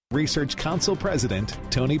Research Council President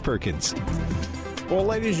Tony Perkins. Well,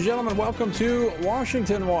 ladies and gentlemen, welcome to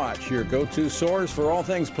Washington Watch, your go-to source for all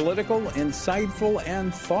things political, insightful,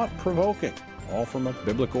 and thought-provoking, all from a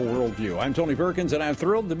biblical worldview. I'm Tony Perkins, and I'm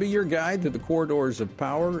thrilled to be your guide to the corridors of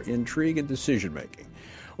power, intrigue, and decision-making.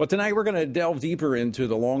 Well, tonight we're going to delve deeper into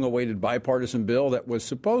the long-awaited bipartisan bill that was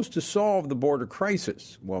supposed to solve the border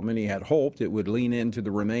crisis. While many had hoped it would lean into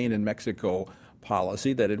the Remain in Mexico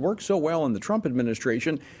policy that had worked so well in the Trump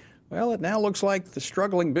administration, well, it now looks like the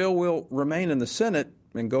struggling bill will remain in the Senate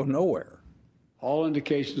and go nowhere. All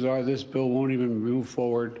indications are this bill won't even move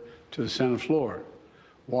forward to the Senate floor.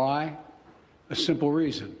 Why? A simple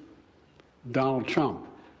reason. Donald Trump.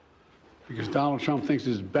 Because Donald Trump thinks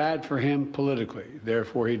it's bad for him politically.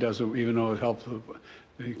 Therefore, he doesn't, even though it helps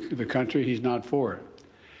the country, he's not for it.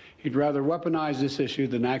 He'd rather weaponize this issue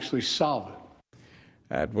than actually solve it.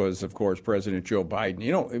 That was, of course, President Joe Biden.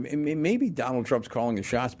 You know, maybe Donald Trump's calling the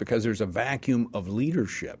shots because there's a vacuum of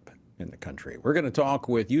leadership in the country. We're going to talk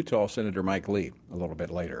with Utah Senator Mike Lee a little bit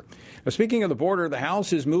later. Now, speaking of the border, the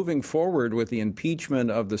House is moving forward with the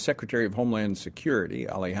impeachment of the Secretary of Homeland Security,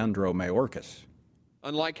 Alejandro Mayorkas.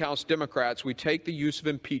 Unlike House Democrats, we take the use of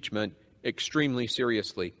impeachment extremely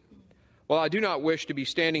seriously. While I do not wish to be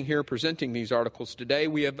standing here presenting these articles today,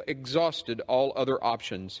 we have exhausted all other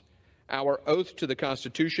options. Our oath to the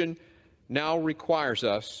Constitution now requires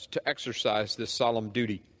us to exercise this solemn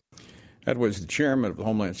duty. That was the chairman of the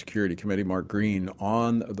Homeland Security Committee, Mark Green,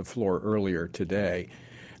 on the floor earlier today.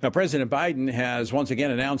 Now, President Biden has once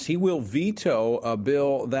again announced he will veto a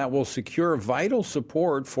bill that will secure vital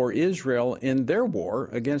support for Israel in their war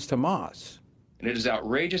against Hamas. And it is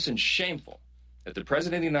outrageous and shameful that the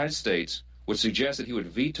President of the United States would suggest that he would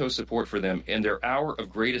veto support for them in their hour of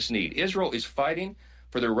greatest need. Israel is fighting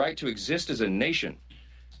for their right to exist as a nation.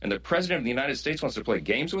 And the President of the United States wants to play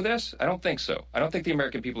games with us? I don't think so. I don't think the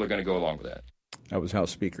American people are going to go along with that. That was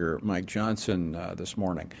House Speaker Mike Johnson this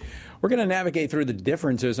morning. We're going to navigate through the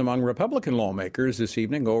differences among Republican lawmakers this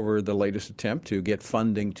evening over the latest attempt to get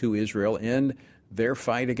funding to Israel in their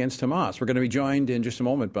fight against Hamas. We're going to be joined in just a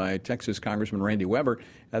moment by Texas Congressman Randy Weber,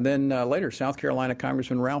 and then later South Carolina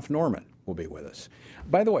Congressman Ralph Norman will be with us.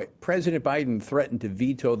 By the way, President Biden threatened to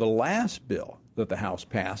veto the last bill that the House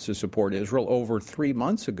passed to support Israel over 3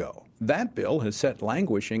 months ago. That bill has set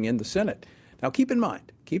languishing in the Senate. Now, keep in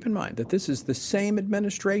mind that this is the same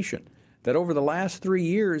administration that over the last 3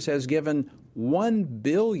 years has given $1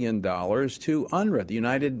 billion to UNRWA, the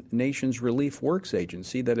United Nations Relief Works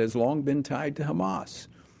Agency that has long been tied to Hamas.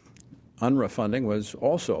 UNRWA funding was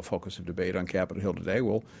also a focus of debate on Capitol Hill today.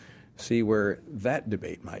 We'll see where that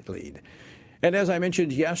debate might lead. And as I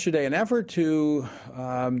mentioned yesterday, an effort to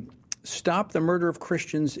stop the murder of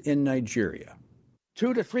Christians in Nigeria.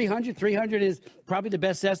 200 to 300. 300 is probably the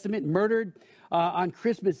best estimate, murdered on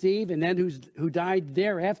Christmas Eve, and then who died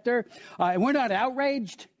thereafter. And we're not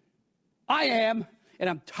outraged. I am. And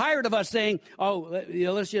I'm tired of us saying,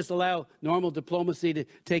 let's just allow normal diplomacy to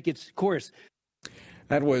take its course.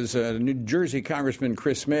 That was New Jersey Congressman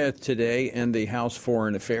Chris Smith today in the House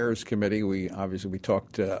Foreign Affairs Committee. We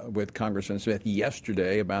talked with Congressman Smith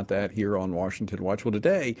yesterday about that here on Washington Watch. Well,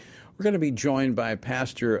 today we're going to be joined by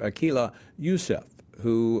Pastor Akila Yusuf,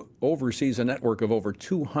 who oversees a network of over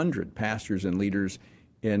 200 pastors and leaders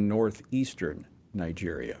in northeastern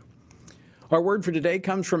Nigeria. Our word for today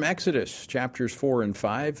comes from Exodus, chapters 4 and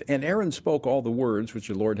 5. And Aaron spoke all the words which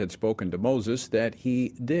the Lord had spoken to Moses that he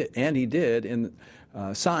did in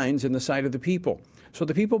signs in the sight of the people. So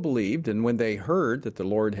the people believed, and when they heard that the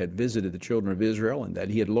Lord had visited the children of Israel and that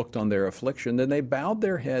he had looked on their affliction, then they bowed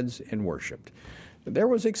their heads and worshipped. There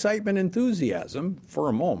was excitement and enthusiasm for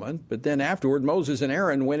a moment, but then afterward Moses and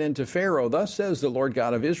Aaron went into Pharaoh. Thus says the Lord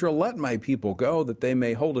God of Israel, let my people go, that they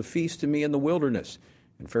may hold a feast to me in the wilderness.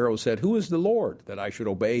 And Pharaoh said, who is the Lord, that I should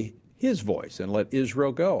obey his voice and let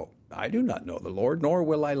Israel go? I do not know the Lord, nor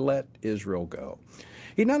will I let Israel go.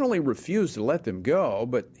 He not only refused to let them go,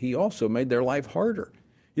 but he also made their life harder.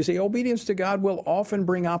 You see, obedience to God will often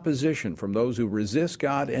bring opposition from those who resist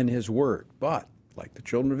God and his word. But, like the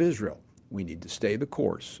children of Israel, we need to stay the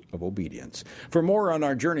course of obedience. For more on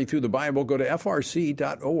our journey through the Bible, go to frc.org/Bible.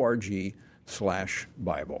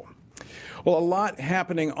 Well, a lot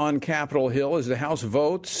happening on Capitol Hill as the House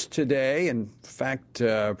votes today. In fact,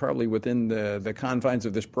 probably within the confines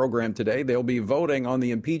of this program today, they'll be voting on the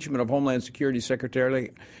impeachment of Homeland Security Secretary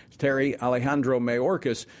Alejandro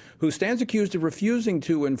Mayorkas, who stands accused of refusing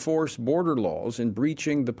to enforce border laws and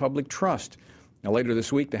breaching the public trust. Now, later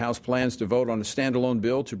this week, the House plans to vote on a standalone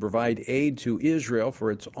bill to provide aid to Israel for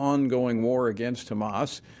its ongoing war against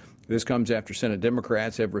Hamas. This comes after Senate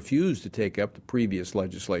Democrats have refused to take up the previous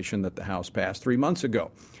legislation that the House passed 3 months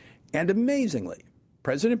ago. And amazingly,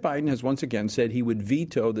 President Biden has once again said he would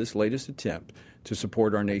veto this latest attempt to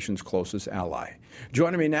support our nation's closest ally.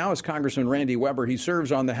 Joining me now is Congressman Randy Weber. He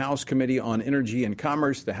serves on the House Committee on Energy and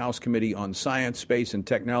Commerce, the House Committee on Science, Space, and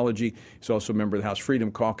Technology. He's also a member of the House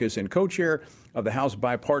Freedom Caucus and co-chair of the House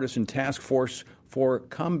Bipartisan Task Force for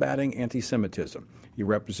Combating Anti-Semitism. He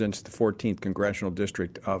represents the 14th Congressional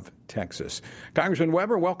District of Texas. Congressman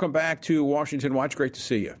Weber, welcome back to Washington Watch. Great to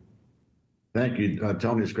see you. Thank you,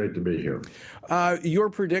 Tony. It's great to be here. Your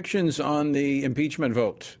predictions on the impeachment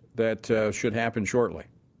vote that should happen shortly?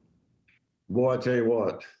 Boy, I tell you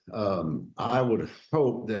what, I would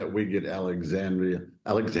hope that we get Alejandro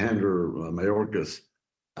Mayorkas,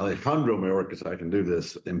 I can do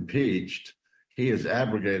this, impeached. He has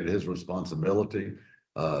abrogated his responsibility.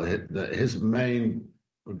 His main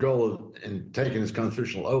goal in taking his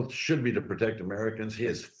constitutional oath should be to protect Americans. He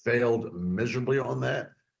has failed miserably on that.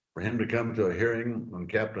 For him to come to a hearing on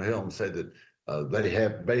Capitol Hill and say that they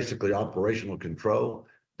have basically operational control.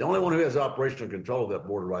 The only one who has operational control of that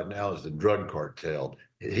border right now is the drug cartel.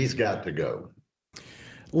 He's got to go.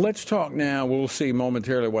 Let's talk now. We'll see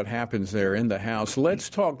momentarily what happens there in the House. Let's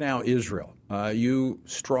talk now Israel. You,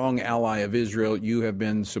 strong ally of Israel, you have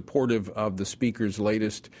been supportive of the Speaker's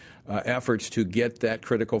latest efforts to get that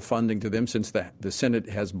critical funding to them since the Senate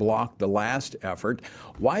has blocked the last effort.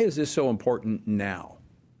 Why is this so important now?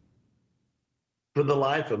 For the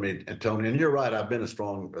life of me, Tony, and you're right, I've been a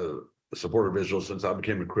strong supporter of Israel since I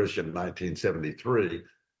became a Christian in 1973.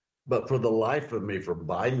 But for the life of me, for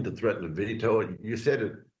Biden to threaten to veto it, you said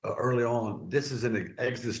it early on, this is an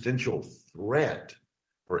existential threat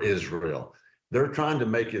for Israel. They're trying to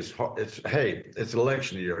make it's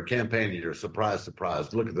election year, a campaign year, surprise,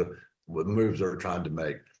 surprise. Look at the moves they're trying to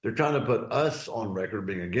make. They're trying to put us on record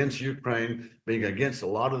being against Ukraine, being against a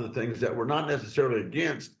lot of the things that we're not necessarily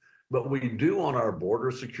against, but we do want our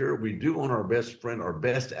border secure. We do want our best friend, our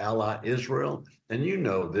best ally, Israel. And you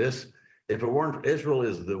know this. If it weren't for Israel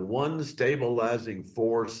is the one stabilizing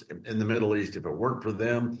force in the Middle East. If it weren't for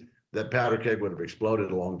them, that powder keg would have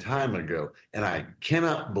exploded a long time ago. And I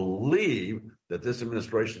cannot believe that this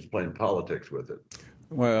administration is playing politics with it.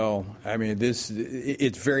 Well, I mean, it's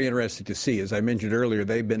very interesting to see. As I mentioned earlier,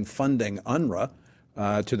 they've been funding UNRWA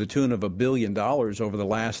to the tune of $1 billion over the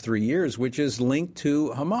last 3 years, which is linked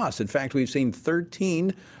to Hamas. In fact, we've seen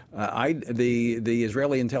 13, the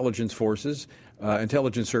Israeli intelligence forces,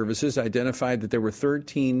 intelligence services identified that there were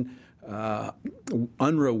 13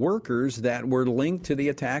 UNRWA workers that were linked to the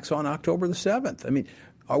attacks on October the 7th. I mean,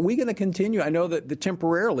 are we going to continue? I know that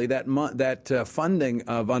temporarily that funding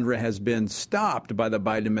of UNRWA has been stopped by the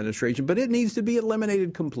Biden administration, but it needs to be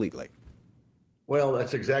eliminated completely. Well,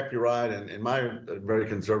 that's exactly right. And in my very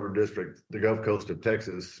conservative district, the Gulf Coast of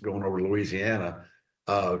Texas, going over to Louisiana,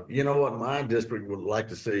 you know what? My district would like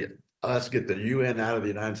to see us get the UN out of the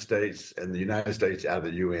United States and the United States out of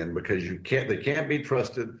the UN, because they can't be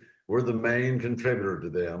trusted. We're the main contributor to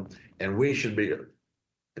them, and we should be,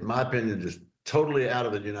 in my opinion, just totally out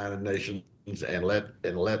of the United Nations and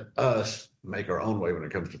let us make our own way when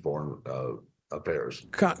it comes to foreign affairs.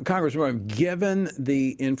 Congressman, given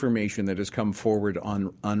the information that has come forward on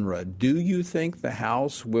UNRWA, do you think the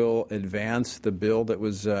House will advance the bill that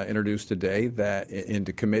was introduced today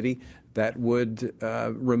into committee that would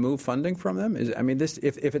remove funding from them?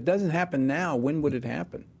 If it doesn't happen now, when would it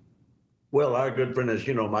happen? Well, our good friend, as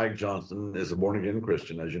you know, Mike Johnson is a born-again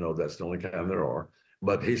Christian. As you know, that's the only kind there are.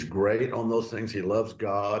 But he's great on those things. He loves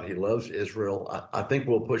God. He loves Israel. I think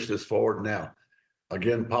we'll push this forward now.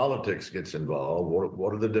 Again, politics gets involved.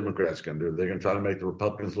 What are the Democrats going to do? They're going to try to make the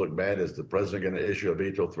Republicans look bad. Is the president going to issue a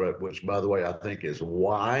veto threat, which, by the way, I think is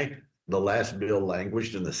why the last bill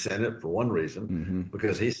languished in the Senate for one reason,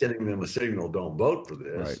 because he's sending them a signal, don't vote for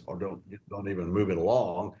this, right, or don't even move it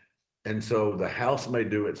along. And so the House may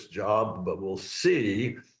do its job, but we'll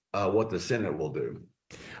see what the Senate will do.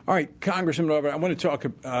 All right, Congressman Weber, I want to talk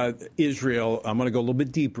Israel. I'm going to go a little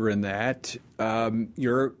bit deeper in that.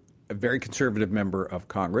 You're a very conservative member of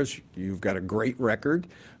Congress. You've got a great record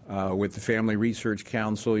with the Family Research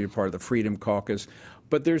Council. You're part of the Freedom Caucus.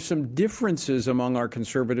 But there's some differences among our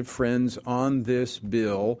conservative friends on this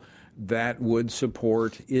bill that would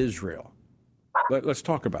support Israel. Let's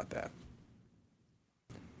talk about that.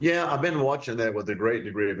 Yeah, I've been watching that with a great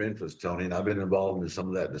degree of interest, Tony, and I've been involved in some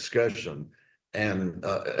of that discussion. And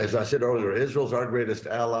as I said earlier, Israel's our greatest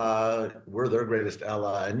ally. We're their greatest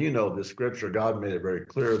ally. And you know, the scripture, God made it very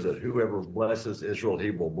clear that whoever blesses Israel, he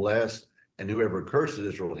will bless. And whoever curses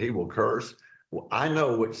Israel, he will curse. Well, I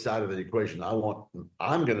know which side of the equation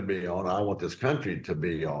I'm going to be on. I want this country to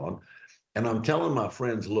be on. And I'm telling my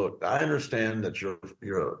friends, look, I understand that you're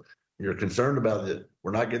You're concerned about it.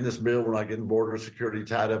 We're not getting this bill. We're not getting border security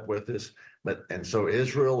tied up with this. And so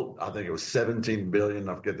Israel, I think it was 17 billion.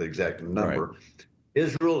 I forget the exact number. Right.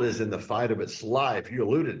 Israel is in the fight of its life. You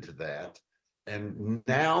alluded to that. And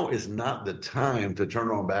now is not the time to turn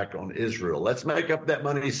our back on Israel. Let's make up that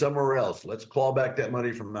money somewhere else. Let's claw back that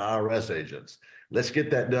money from the IRS agents. Let's get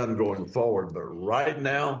that done going forward. But right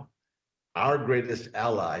now, our greatest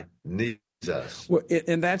ally needs us. Well,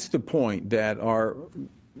 and that's the point that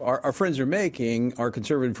our friends are making, our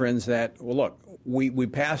conservative friends, that, well, look, we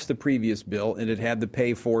passed the previous bill and it had the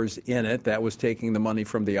pay-fors in it. That was taking the money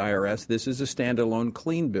from the IRS. This is a standalone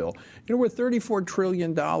clean bill. You know, we're $34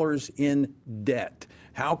 trillion in debt.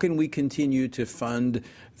 How can we continue to fund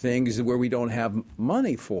things where we don't have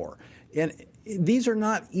money for? And these are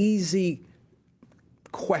not easy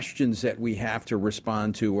questions that we have to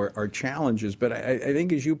respond to, or challenges. But I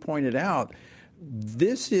think, as you pointed out,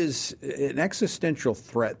 this is an existential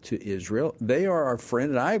threat to Israel. They are our friend,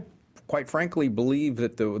 and I quite frankly believe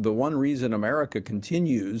that the one reason America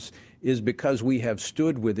continues is because we have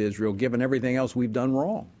stood with Israel, given everything else we've done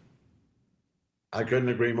wrong. I couldn't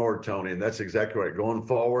agree more, Tony, and that's exactly right. Going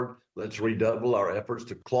forward, let's redouble our efforts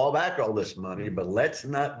to claw back all this money, but let's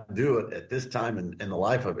not do it at this time in the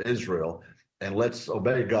life of Israel, and let's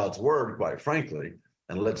obey God's word, quite frankly,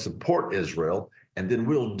 and let's support Israel. And then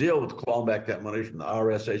we'll deal with clawing back that money from the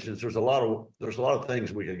IRS agents. There's a lot of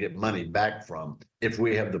things we can get money back from if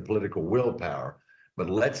we have the political willpower. But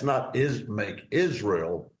let's not make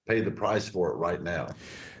Israel pay the price for it right now.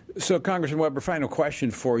 So, Congressman Weber, final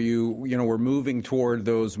question for you. You know, we're moving toward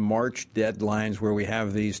those March deadlines where we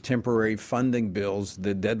have these temporary funding bills.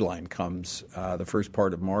 The deadline comes the first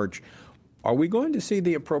part of March. Are we going to see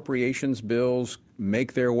the appropriations bills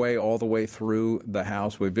make their way all the way through the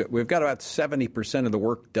House? We've got about 70% of the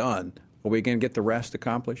work done. Are we going to get the rest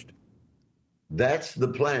accomplished? That's the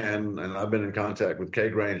plan, and I've been in contact with Kay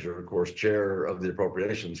Granger, of course, chair of the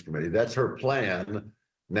Appropriations Committee. That's her plan.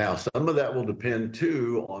 Now, some of that will depend,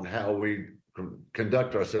 too, on how we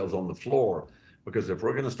conduct ourselves on the floor, because if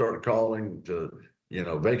we're going to start calling to,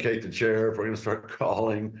 vacate the chair, if we're going to start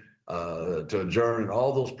calling to adjourn, and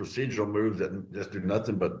all those procedural moves that just do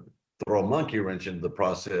nothing but throw a monkey wrench into the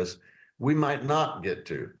process, we might not get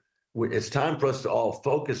to. It's time for us to all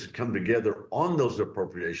focus and come together on those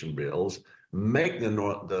appropriation bills, make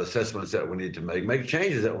the assessments that we need to make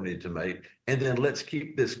changes that we need to make, and then let's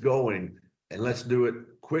keep this going, and let's do it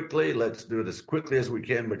quickly. Let's do it as quickly as we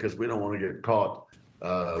can, because we don't want to get caught,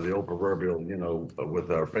 the old proverbial,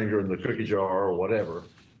 with our finger in the cookie jar or whatever.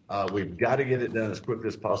 We've got to get it done as quickly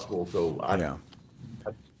as possible. So I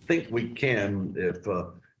think we can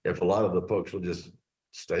if a lot of the folks will just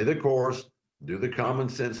stay the course, do the common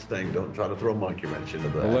sense thing. Don't try to throw a monkey wrench into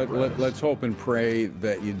that. Let's hope and pray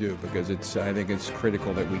that you do, because I think it's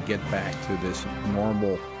critical that we get back to this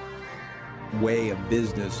normal way of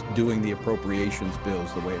business, doing the appropriations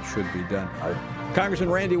bills the way it should be done. Congressman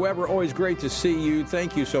Randy Weber, always great to see you.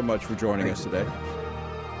 Thank you so much for joining us today.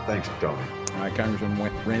 Thanks, Tony. All right, Congressman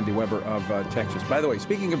Randy Weber of Texas. By the way,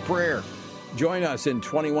 speaking of prayer, join us in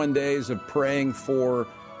 21 days of praying for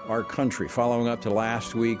our country, following up to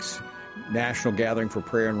last week's National Gathering for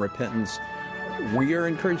Prayer and Repentance. We are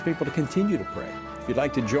encouraging people to continue to pray. If you'd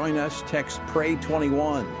like to join us, text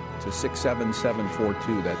PRAY21 to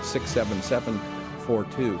 67742. That's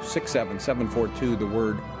 67742. 67742, the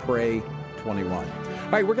word PRAY21.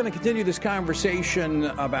 All right, we're going to continue this conversation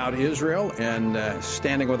about Israel and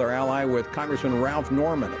standing with our ally with Congressman Ralph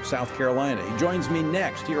Norman of South Carolina. He joins me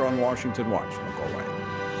next here on Washington Watch. Don't go away.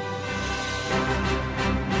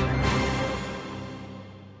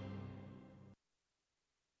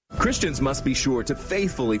 Christians must be sure to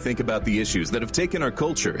faithfully think about the issues that have taken our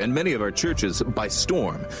culture and many of our churches by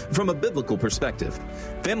storm from a biblical perspective.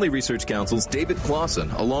 Family Research Council's David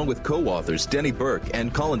Clausen, along with co-authors Denny Burke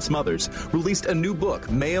and Colin Smothers, released a new book,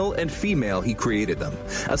 Male and Female, He Created Them,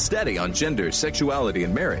 a study on gender, sexuality,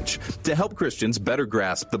 and marriage to help Christians better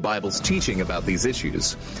grasp the Bible's teaching about these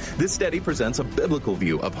issues. This study presents a biblical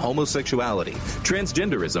view of homosexuality,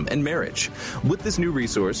 transgenderism, and marriage. With this new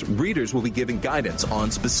resource, readers will be given guidance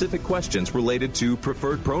on specific questions related to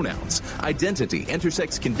preferred pronouns, identity,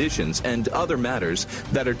 intersex conditions, and other matters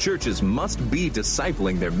that our churches must be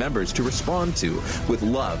discipling their members to respond to with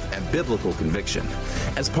love and biblical conviction.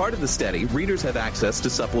 As part of the study, readers have access to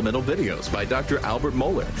supplemental videos by Dr. Albert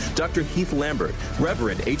Mohler, Dr. Heath Lambert,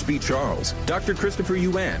 Reverend H.B. Charles, Dr. Christopher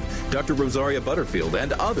Yuan, Dr. Rosaria Butterfield,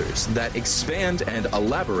 and others that expand and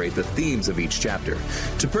elaborate the themes of each chapter.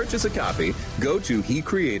 To purchase a copy, go to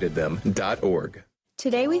HeCreatedThem.org.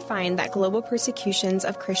 Today we find that global persecutions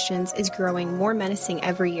of Christians is growing more menacing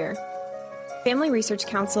every year. Family Research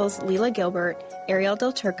Council's Leela Gilbert, Ariel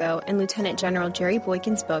Del Turco, and Lieutenant General Jerry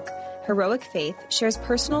Boykin's book, Heroic Faith, shares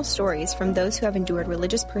personal stories from those who have endured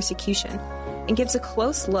religious persecution and gives a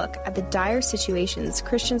close look at the dire situations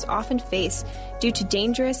Christians often face due to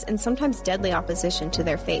dangerous and sometimes deadly opposition to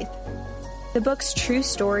their faith. The book's true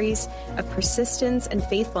stories of persistence and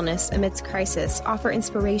faithfulness amidst crisis offer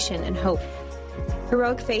inspiration and hope.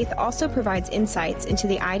 Heroic Faith also provides insights into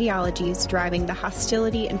the ideologies driving the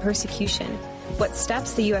hostility and persecution, what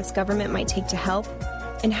steps the U.S. government might take to help,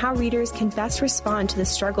 and how readers can best respond to the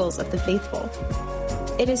struggles of the faithful.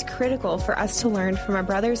 It is critical for us to learn from our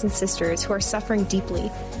brothers and sisters who are suffering deeply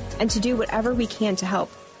and to do whatever we can to help.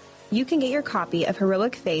 You can get your copy of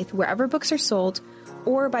Heroic Faith wherever books are sold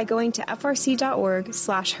or by going to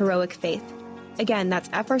frc.org/heroicfaith. Again, that's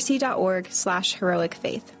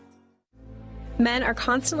frc.org/heroicfaith. Men are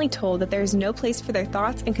constantly told that there is no place for their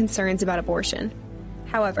thoughts and concerns about abortion.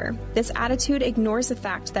 However, this attitude ignores the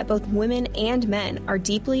fact that both women and men are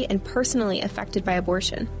deeply and personally affected by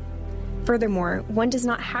abortion. Furthermore, one does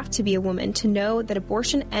not have to be a woman to know that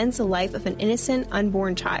abortion ends the life of an innocent,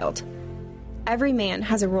 unborn child. Every man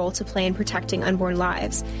has a role to play in protecting unborn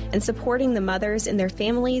lives and supporting the mothers in their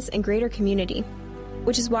families and greater community,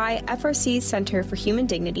 which is why FRC's Center for Human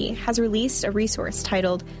Dignity has released a resource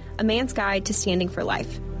titled A Man's Guide to Standing for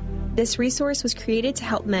Life. This resource was created to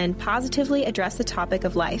help men positively address the topic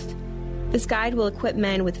of life. This guide will equip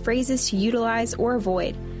men with phrases to utilize or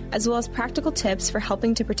avoid, as well as practical tips for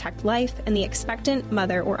helping to protect life and the expectant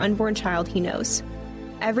mother or unborn child he knows.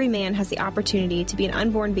 Every man has the opportunity to be an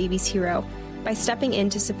unborn baby's hero by stepping in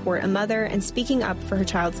to support a mother and speaking up for her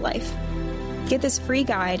child's life. Get this free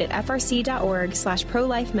guide at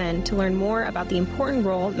frc.org/prolifemen to learn more about the important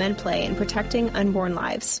role men play in protecting unborn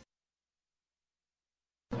lives.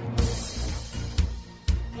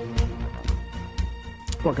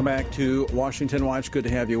 Welcome back to Washington Watch. Good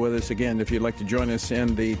to have you with us again. If you'd like to join us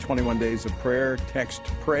in the 21 Days of Prayer, text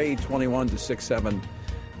PRAY21 to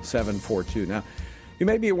 67742. Now, you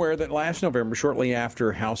may be aware that last November, shortly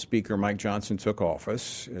after House Speaker Mike Johnson took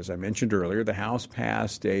office, as I mentioned earlier, the House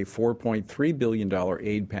passed a $4.3 billion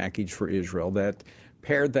aid package for Israel that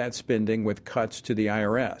paired that spending with cuts to the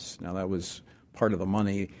IRS. Now, that was part of the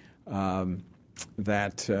money that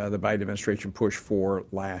the Biden administration pushed for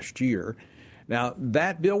last year. Now,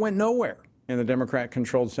 that bill went nowhere in the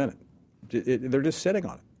Democrat-controlled Senate. They're just sitting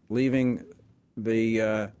on it, leaving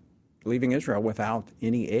Israel without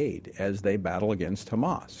any aid as they battle against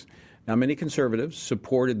Hamas. Now, many conservatives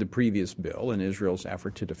supported the previous bill in Israel's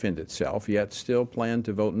effort to defend itself, yet still plan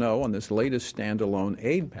to vote no on this latest standalone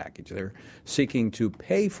aid package. They're seeking to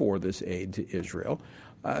pay for this aid to Israel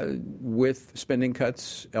with spending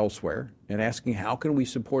cuts elsewhere and asking how can we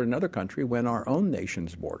support another country when our own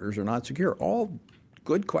nation's borders are not secure? All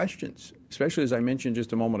good questions, especially as I mentioned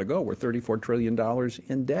just a moment ago, we're $34 trillion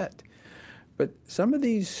in debt. But some of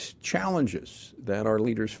these challenges that our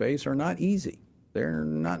leaders face are not easy. They're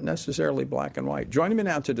not necessarily black and white. Joining me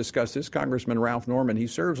now to discuss this, Congressman Ralph Norman. He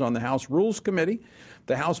serves on the House Rules Committee,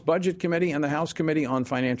 the House Budget Committee, and the House Committee on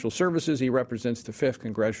Financial Services. He represents the 5th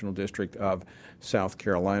Congressional District of South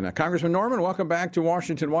Carolina. Congressman Norman, welcome back to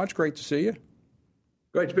Washington Watch. Great to see you.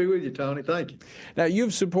 Great to be with you, Tony. Thank you. Now,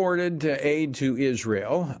 you've supported aid to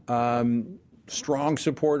Israel. Strong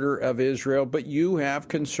supporter of Israel, but you have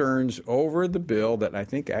concerns over the bill that I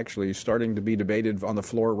think actually is starting to be debated on the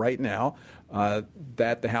floor right now,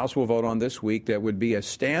 that the House will vote on this week, that would be a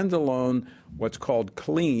standalone, what's called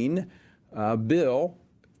clean bill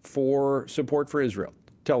for support for Israel.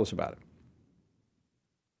 Tell us about it.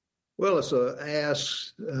 Well, it's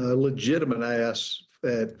a legitimate ask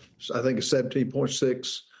at, I think, it's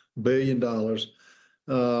 $17.6 billion, or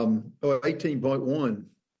 $18.1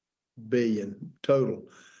 billion total,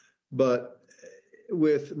 but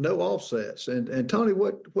with no offsets. And Tony,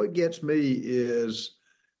 what gets me is,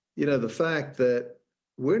 the fact that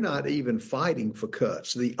we're not even fighting for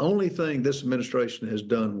cuts. The only thing this administration has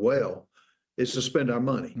done well is to spend our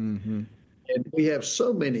money. Mm-hmm. And we have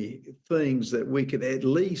so many things that we could at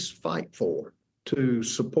least fight for to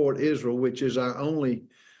support Israel, which is our only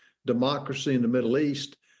democracy in the Middle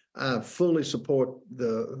East. I fully support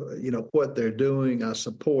what they're doing. I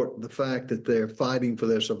support the fact that they're fighting for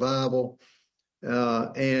their survival.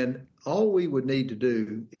 And all we would need to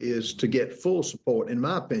do is to get full support, in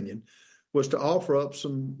my opinion, was to offer up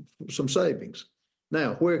some savings.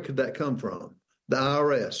 Now, where could that come from? The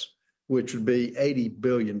IRS, which would be $80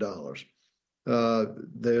 billion.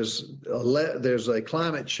 There's a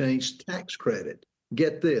climate change tax credit.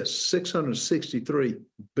 Get this, $663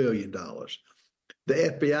 billion. The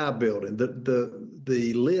FBI building,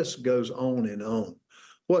 the list goes on and on.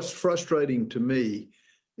 what's frustrating to me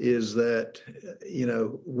is that,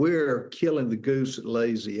 we're killing the goose that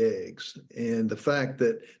lays the eggs. And the fact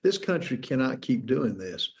that this country cannot keep doing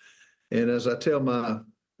this. And as I tell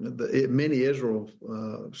many Israel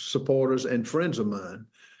supporters and friends of mine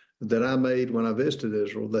that I made when I visited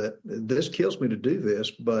Israel, that this kills me to do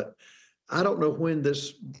this, but I don't know when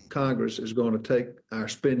this Congress is going to take our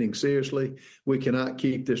spending seriously. We cannot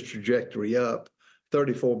keep this trajectory up.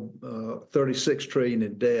 36 trillion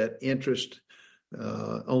in debt, interest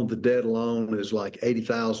on the debt alone is like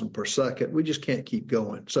 80,000 per second. We just can't keep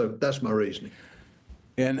going. So that's my reasoning.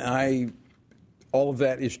 And all of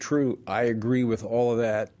that is true. I agree with all of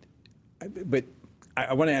that. But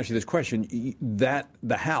I want to ask you this question. That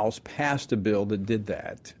the House passed a bill that did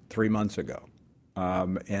that 3 months ago,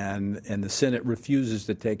 and the Senate refuses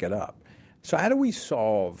to take it up. So how do we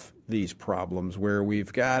solve these problems where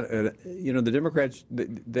we've got, the Democrats,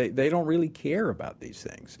 they don't really care about these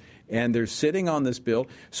things, and they're sitting on this bill.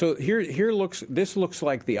 So this looks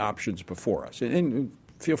like the options before us, and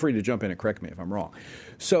feel free to jump in and correct me if I'm wrong.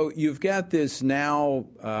 So you've got this now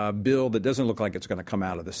bill that doesn't look like it's going to come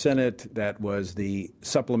out of the Senate. That was the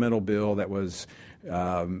supplemental bill that was,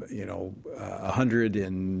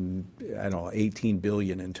 $118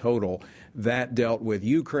 billion in total. That dealt with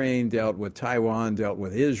Ukraine, dealt with Taiwan, dealt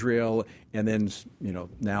with Israel, and then,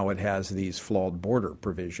 now it has these flawed border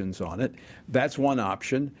provisions on it. That's one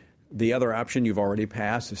option. The other option you've already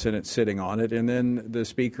passed, the Senate's sitting on it, and then the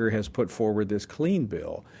Speaker has put forward this clean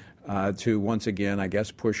bill to once again, I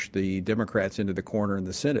guess, push the Democrats into the corner in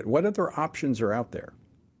the Senate. What other options are out there?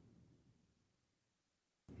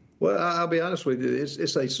 Well, I'll be honest with you.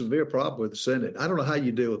 It's a severe problem with the Senate. I don't know how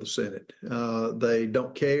you deal with the Senate. They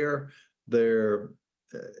don't care. Their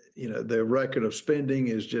record of spending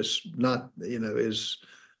is just not, is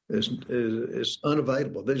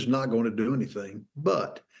unavailable. They're just not going to do anything.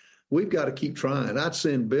 But we've got to keep trying. I'd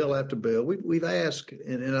send bill after bill. We've asked,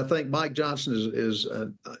 and I think Mike Johnson he's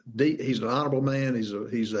an honorable man.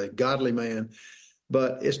 He's a godly man.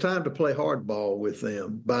 But it's time to play hardball with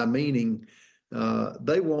them, by meaning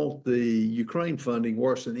they want the Ukraine funding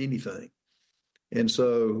worse than anything. And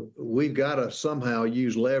so we've got to somehow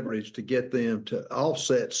use leverage to get them to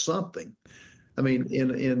offset something. I mean,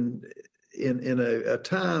 in a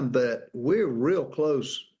time that we're real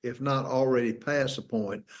close, if not already past the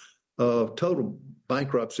point of total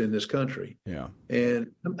bankruptcy in this country. Yeah.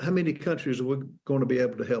 And how many countries are we going to be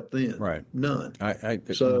able to help then? Right. None. I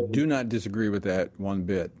do not disagree with that one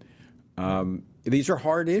bit. These are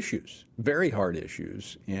hard issues, very hard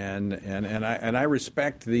issues, and I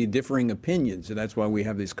respect the differing opinions, and that's why we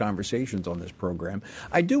have these conversations on this program.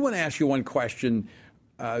 I do want to ask you one question,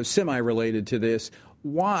 semi-related to this.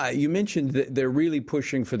 Why? You mentioned that they're really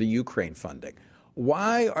pushing for the Ukraine funding.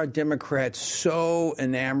 Why are Democrats so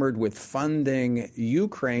enamored with funding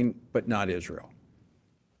Ukraine but not Israel?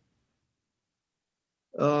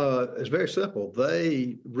 It's very simple.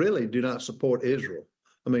 They really do not support Israel.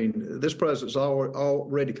 I mean, this president's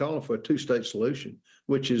already calling for a two-state solution,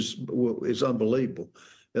 which is unbelievable.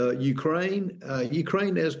 Ukraine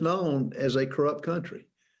is known as a corrupt country.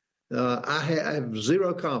 I have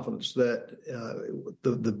zero confidence that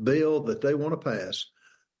the bill that they want to pass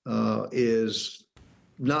is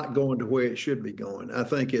not going to where it should be going. I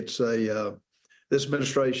think it's this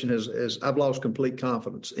administration has I've lost complete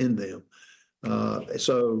confidence in them.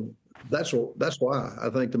 So that's why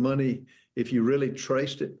I think the money, if you really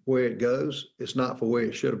traced it where it goes, it's not for where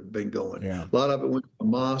it should have been going. Yeah. A lot of it went to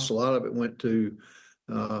Hamas. A lot of it went to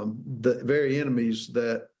the very enemies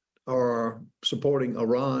that are supporting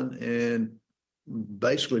Iran and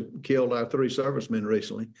basically killed our 3 servicemen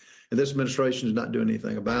recently. And this administration is not doing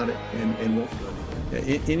anything about it and won't do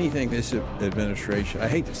anything. Anything this administration, I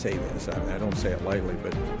hate to say this, I don't say it lightly,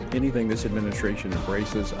 but anything this administration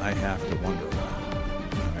embraces, I have to wonder about.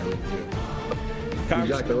 I really do.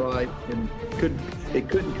 Exactly right. And it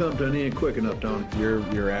couldn't come to an end quick enough, Tony.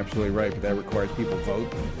 You're absolutely right, but that requires people vote.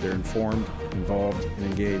 They're informed, involved, and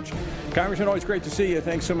engaged. Congressman, always great to see you.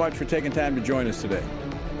 Thanks so much for taking time to join us today.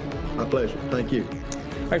 My pleasure. Thank you.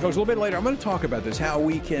 All right, folks, a little bit later, I'm going to talk about this, how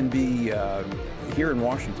we can be here in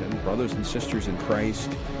Washington, brothers and sisters in Christ,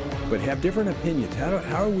 but have different opinions.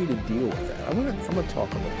 How are we to deal with that? I'm going to talk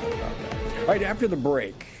a little bit about that. All right, after the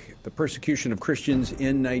break, the persecution of Christians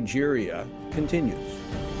in Nigeria continues.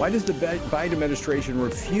 Why does the Biden administration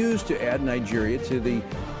refuse to add Nigeria to the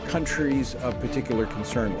countries of particular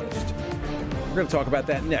concern list? We're going to talk about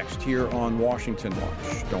that next here on Washington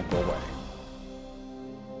Watch. Don't go away.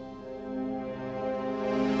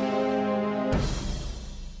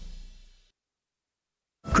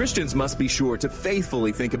 Christians must be sure to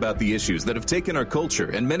faithfully think about the issues that have taken our culture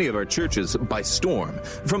and many of our churches by storm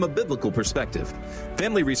from a biblical perspective.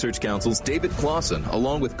 Family Research Council's David Clausen,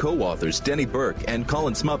 along with co-authors Denny Burke and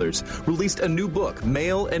Colin Smothers, released a new book,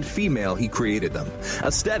 Male and Female, He Created Them,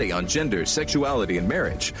 a study on gender, sexuality, and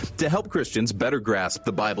marriage to help Christians better grasp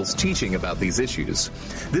the Bible's teaching about these issues.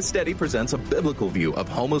 This study presents a biblical view of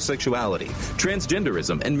homosexuality,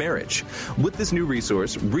 transgenderism, and marriage. With this new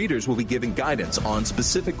resource, readers will be given guidance on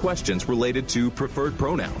specific questions related to preferred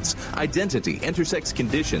pronouns, identity, intersex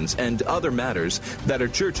conditions, and other matters that our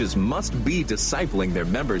churches must be discipling their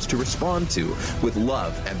members to respond to with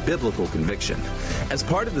love and biblical conviction. As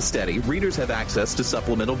part of the study, readers have access to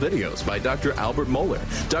supplemental videos by Dr. Albert Mohler,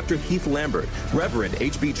 Dr. Heath Lambert, Reverend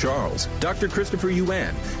H.B. Charles, Dr. Christopher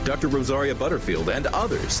Yuan, Dr. Rosaria Butterfield, and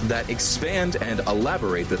others that expand and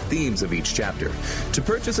elaborate the themes of each chapter. To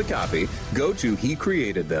purchase a copy, go to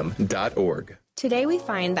hecreatedthem.org. Today we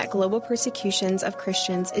find that global persecutions of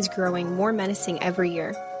Christians is growing more menacing every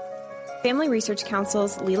year. Family Research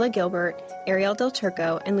Council's Leela Gilbert, Ariel Del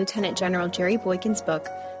Turco, and Lieutenant General Jerry Boykin's book,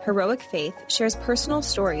 Heroic Faith, shares personal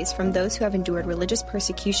stories from those who have endured religious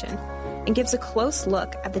persecution and gives a close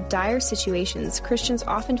look at the dire situations Christians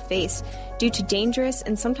often face due to dangerous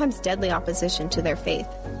and sometimes deadly opposition to their faith.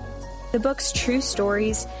 The book's true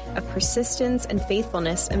stories of persistence and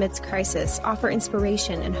faithfulness amidst crisis offer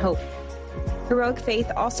inspiration and hope. Heroic Faith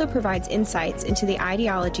also provides insights into the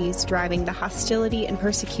ideologies driving the hostility and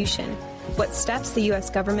persecution, what steps the U.S.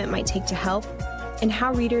 government might take to help, and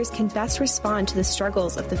how readers can best respond to the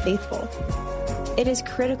struggles of the faithful. It is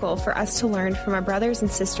critical for us to learn from our brothers and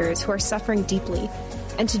sisters who are suffering deeply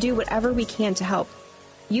and to do whatever we can to help.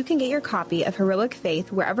 You can get your copy of Heroic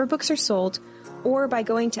Faith wherever books are sold or by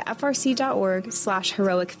going to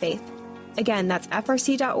frc.org/heroicfaith. Again, that's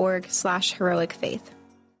frc.org/heroicfaith.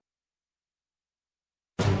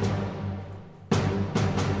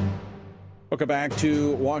 Welcome back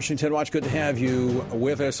to Washington Watch. Good to have you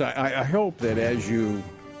with us. I hope that as you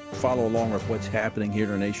follow along with what's happening here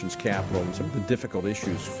in our nation's capital and some of the difficult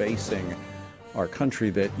issues facing our country,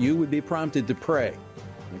 that you would be prompted to pray.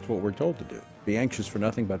 That's what we're told to do. Be anxious for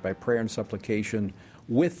nothing, but by prayer and supplication,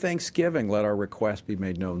 with thanksgiving, let our requests be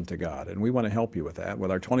made known to God. And we want to help you with that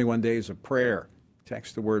with our 21 days of prayer.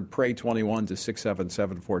 Text the word PRAY21 to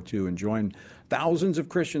 67742 and join thousands of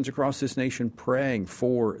Christians across this nation praying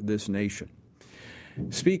for this nation.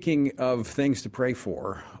 Speaking of things to pray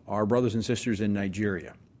for, our brothers and sisters in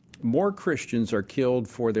Nigeria. More Christians are killed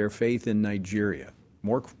for their faith in Nigeria.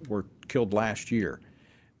 More were killed last year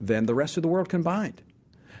than the rest of the world combined.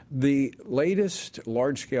 The latest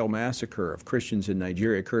large-scale massacre of Christians in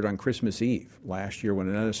Nigeria occurred on Christmas Eve last year when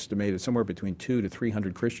an estimated somewhere between 200 to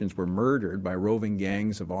 300 Christians were murdered by roving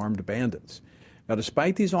gangs of armed bandits. Now,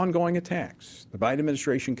 despite these ongoing attacks, the Biden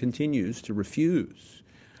administration continues to refuse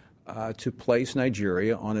to place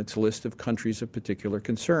Nigeria on its list of countries of particular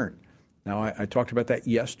concern. Now, I talked about that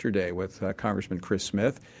yesterday with Congressman Chris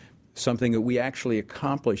Smith, something that we actually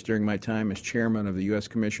accomplished during my time as chairman of the U.S.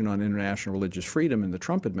 Commission on International Religious Freedom in the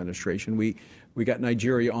Trump administration. We got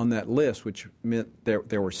Nigeria on that list, which meant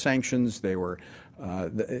there were sanctions.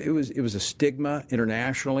 It was a stigma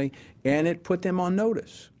internationally, and it put them on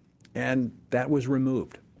notice. And that was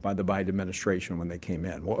removed by the Biden administration when they came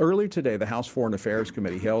in. Well, earlier today, the House Foreign Affairs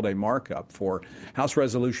Committee held a markup for House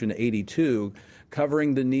Resolution 82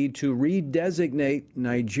 covering the need to redesignate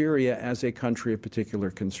Nigeria as a country of particular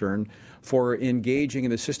concern for engaging in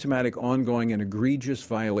the systematic, ongoing, and egregious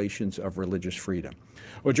violations of religious freedom.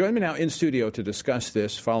 Well, join me now in studio to discuss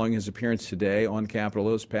this following his appearance today on Capitol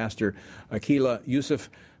Hill is Pastor Akila Yusuf,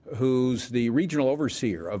 who's the regional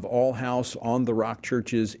overseer of all House on the Rock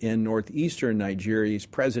churches in northeastern Nigeria. He's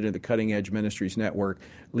president of the Cutting Edge Ministries Network,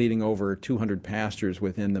 leading over 200 pastors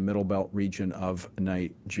within the Middle Belt region of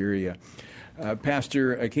Nigeria.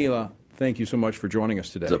 Pastor Akila, thank you so much for joining us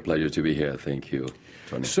today. It's a pleasure to be here. Thank you,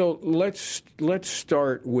 Tony. So let's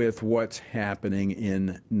start with what's happening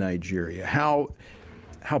in Nigeria. How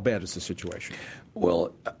bad is the situation?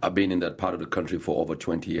 Well, I've been in that part of the country for over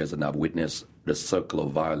 20 years, and I've witnessed the circle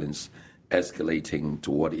of violence escalating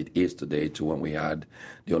to what it is today, to when we had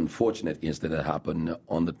the unfortunate incident that happened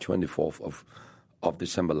on the 24th of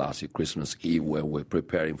December last year, Christmas Eve, where we're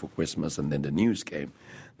preparing for Christmas, and then the news came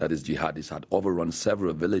that is jihadists had overrun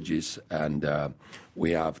several villages, and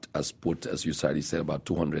we have, as you said, about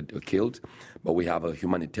 200 killed, but we have a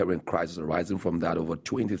humanitarian crisis arising from that. Over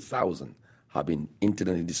 20,000 have been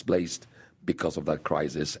internally displaced because of that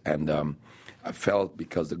crisis, and I felt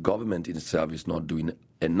because the government in itself is not doing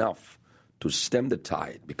enough to stem the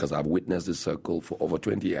tide, because I've witnessed this circle for over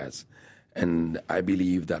 20 years, and I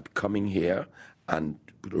believe that coming here and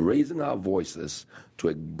raising our voices to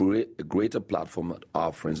a greater platform that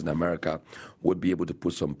our friends in America would be able to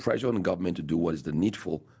put some pressure on the government to do what is the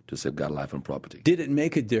needful to safeguard life and property. Did it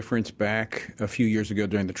make a difference back a few years ago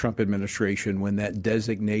during the Trump administration when that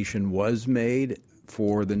designation was made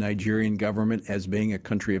for the Nigerian government as being a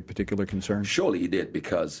country of particular concern? Surely it did,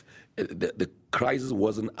 because the crisis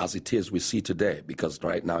wasn't as it is we see today, because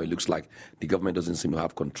right now it looks like the government doesn't seem to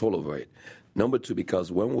have control over it. Number two,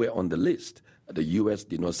 because when we're on the list, the U.S.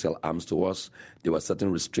 did not sell arms to us. There were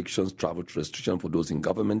certain restrictions, travel restrictions for those in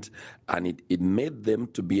government, and it made them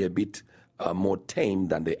to be a bit more tame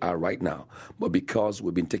than they are right now. But because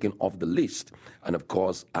we've been taken off the list, and of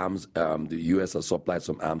course, arms, the U.S. has supplied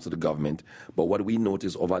some arms to the government. But what we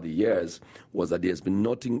noticed over the years was that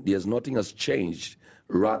nothing has changed.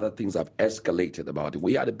 Rather, things have escalated about it.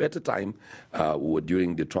 We had a better time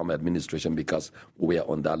during the Trump administration because we were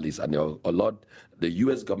on that list. And the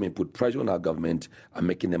U.S. government put pressure on our government and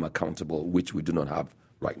making them accountable, which we do not have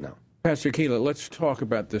right now. Pastor Akila, let's talk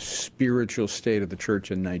about the spiritual state of the church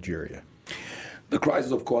in Nigeria. The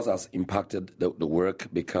crisis, of course, has impacted the work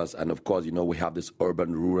because, and of course, we have this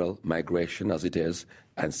urban-rural migration as it is,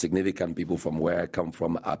 and significant people from where I come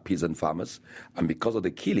from are peasant farmers. And because of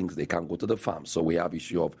the killings, they can't go to the farm. So we have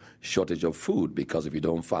issue of shortage of food because if you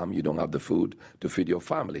don't farm, you don't have the food to feed your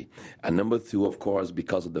family. And number two, of course,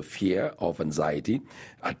 because of the fear of anxiety,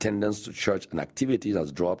 attendance to church and activities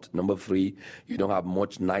has dropped. Number three, you don't have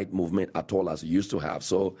much night movement at all as you used to have.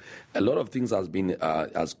 So a lot of things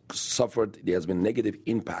has suffered. There has been negative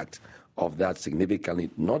impact of that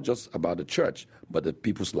significantly, not just about the church, but the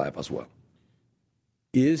people's life as well.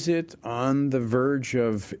 Is it on the verge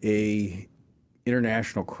of a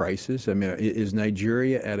international crisis? I mean, is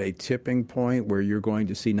Nigeria at a tipping point where you're going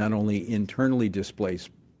to see not only internally displaced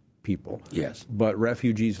people, yes, but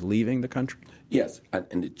refugees leaving the country? Yes,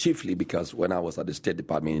 and chiefly because when I was at the State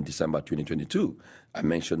Department in December 2022, I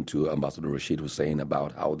mentioned to Ambassador Rashid Hussein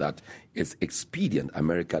about how that it's expedient.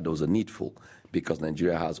 America does a needful because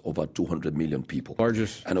Nigeria has over 200 million people.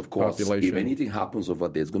 Largest and of course, population. If anything happens over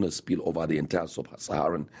there, it's going to spill over the entire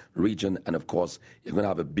sub-Saharan region. And of course, you're going to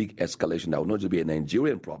have a big escalation that will not just be a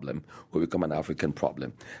Nigerian problem, will become an African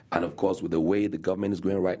problem. And of course, with the way the government is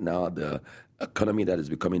going right now, the economy that is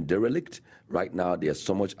becoming derelict, right now there's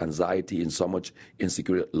so much anxiety and so much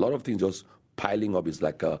insecurity. A lot of things just piling up. It's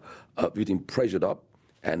like everything pressured up,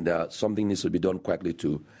 and something needs to be done quickly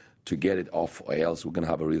to get it off, or else we're going to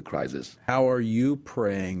have a real crisis. How are you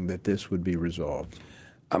praying that this would be resolved?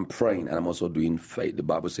 I'm praying, and I'm also doing faith. The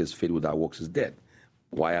Bible says faith without works is dead.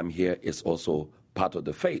 Why I'm here is also part of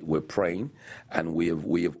the faith. We're praying, and we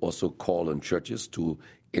have also called on churches to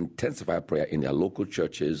intensify prayer in their local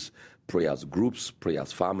churches, pray as groups, pray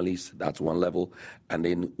as families. That's one level. And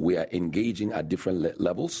then we are engaging at different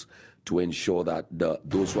levels to ensure that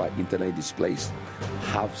those who are internally displaced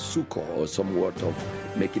have succor or some word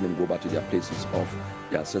of making them go back to their places of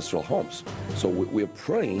their ancestral homes. So we're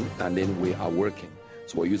praying and then we are working.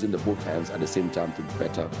 So we're using the both hands at the same time to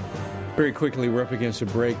better. Very quickly, we're up against a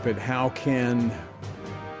break, but how can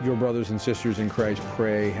your brothers and sisters in Christ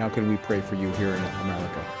pray? How can we pray for you here in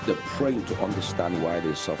America? They're praying to understand why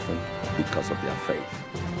they're suffering because of their faith.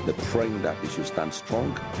 They're praying that they should stand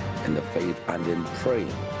strong in the faith, and then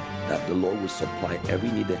praying that the Lord will supply every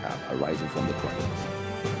need they have arising from the crisis.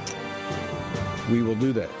 We will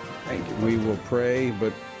do that. Thank you. We will pray,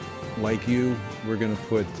 but like you, we're going to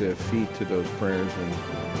put feet to those prayers, and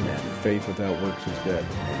faith without works is dead.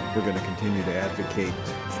 We're going to continue to advocate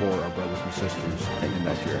for our brothers and sisters in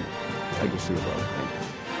Nigeria. Good to see you, brother.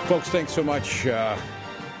 Folks, thanks so much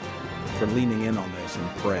for leaning in on this and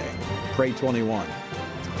praying. Pray 21.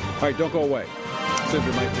 All right, don't go away.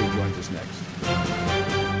 Senator Mike Lee joins us next.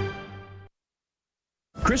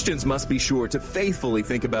 Christians must be sure to faithfully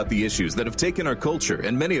think about the issues that have taken our culture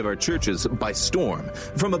and many of our churches by storm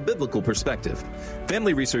from a biblical perspective.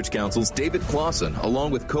 Family Research Council's David Clausen,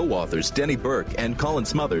 along with co-authors Denny Burke and Colin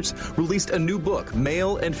Smothers, released a new book,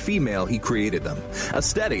 Male and Female, He Created Them, a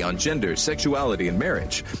study on gender, sexuality, and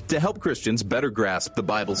marriage to help Christians better grasp the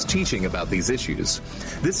Bible's teaching about these issues.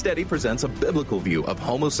 This study presents a biblical view of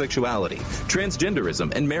homosexuality,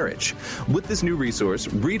 transgenderism, and marriage. With this new resource,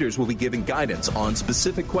 readers will be given guidance on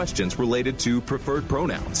specific questions related to preferred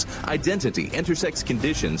pronouns, identity, intersex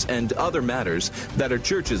conditions, and other matters that our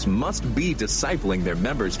churches must be discipling their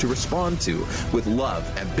members to respond to with love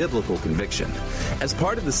and biblical conviction. As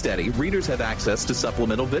part of the study, readers have access to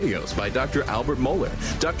supplemental videos by Dr. Albert Mohler,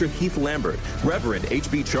 Dr. Heath Lambert, Reverend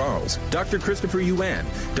H.B. Charles, Dr. Christopher Yuan,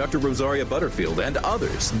 Dr. Rosaria Butterfield, and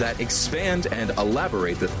others that expand and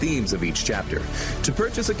elaborate the themes of each chapter. To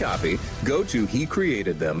purchase a copy, go to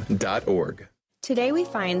HeCreatedThem.org. Today we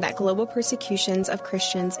find that global persecutions of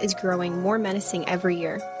Christians is growing more menacing every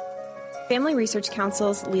year. Family Research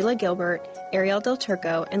Council's Leila Gilbert, Ariel Del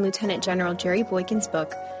Turco, and Lieutenant General Jerry Boykin's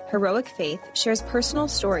book, Heroic Faith, shares personal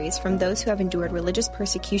stories from those who have endured religious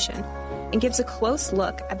persecution and gives a close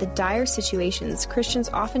look at the dire situations Christians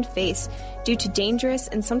often face due to dangerous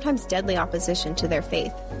and sometimes deadly opposition to their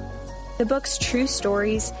faith. The book's true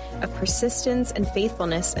stories of persistence and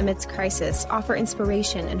faithfulness amidst crisis offer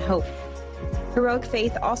inspiration and hope. Heroic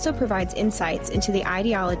Faith also provides insights into the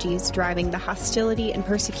ideologies driving the hostility and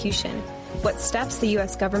persecution, what steps the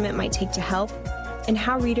U.S. government might take to help, and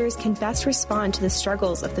how readers can best respond to the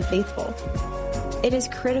struggles of the faithful. It is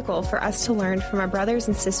critical for us to learn from our brothers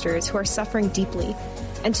and sisters who are suffering deeply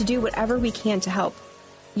and to do whatever we can to help.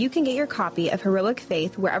 You can get your copy of Heroic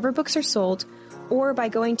Faith wherever books are sold or by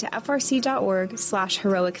going to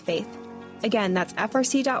frc.org/heroicfaith. Again, that's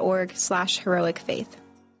frc.org/heroicfaith.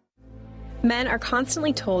 Men are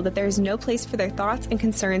constantly told that there is no place for their thoughts and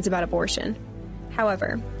concerns about abortion.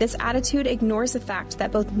 However, this attitude ignores the fact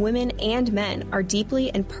that both women and men are deeply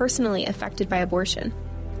and personally affected by abortion.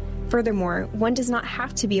 Furthermore, one does not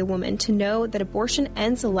have to be a woman to know that abortion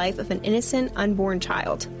ends the life of an innocent, unborn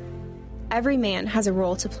child. Every man has a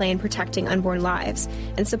role to play in protecting unborn lives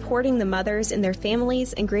and supporting the mothers in their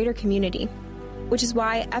families and greater community, which is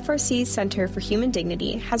why FRC's Center for Human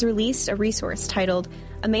Dignity has released a resource titled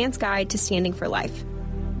A Man's Guide to Standing for Life.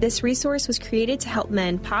 This resource was created to help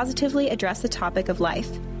men positively address the topic of life.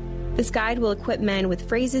 This guide will equip men with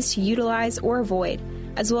phrases to utilize or avoid,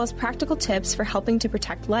 as well as practical tips for helping to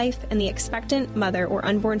protect life and the expectant mother or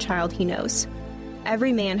unborn child he knows.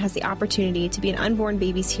 Every man has the opportunity to be an unborn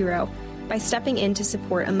baby's hero by stepping in to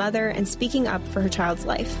support a mother and speaking up for her child's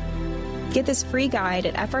life. Get this free guide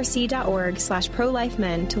at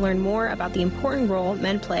frc.org/prolifemen to learn more about the important role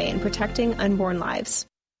men play in protecting unborn lives.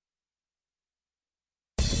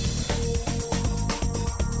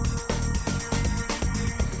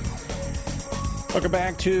 Welcome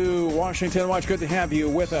back to Washington Watch. Good to have you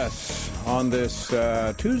with us on this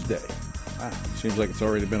Tuesday. Wow, seems like it's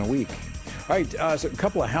already been a week. All right, so a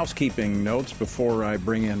couple of housekeeping notes before I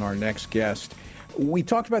bring in our next guest. We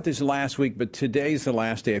talked about this last week, but today's the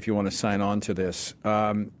last day if you want to sign on to this.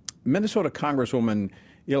 Minnesota Congresswoman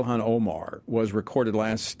Ilhan Omar was recorded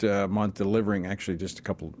last month delivering, actually just a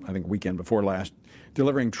couple, I think weekend before last,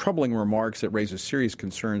 delivering troubling remarks that raises serious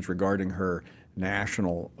concerns regarding her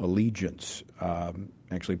national allegiance,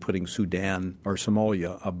 actually putting Sudan or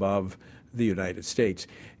Somalia above the United States.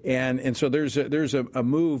 And so there's a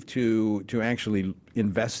move to actually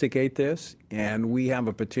investigate this, and we have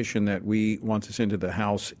a petition that we want to send to the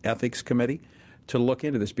House Ethics Committee to look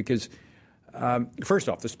into this because, first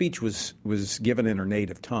off, the speech was given in her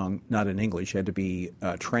native tongue, not in English. It had to be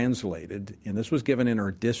translated, and this was given in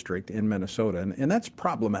her district in Minnesota, and that's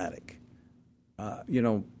problematic.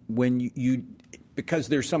 When you because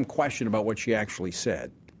there's some question about what she actually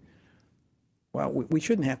said. Well, we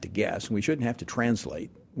shouldn't have to guess, and we shouldn't have to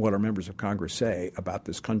translate what our members of Congress say about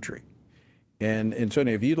this country. And so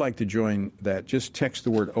if you'd like to join that, just text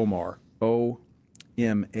the word Omar,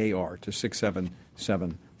 O-M-A-R, to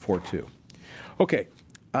 67742. Okay,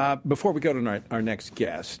 before we go to our next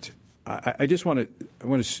guest, I just want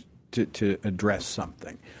to address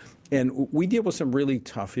something. And we deal with some really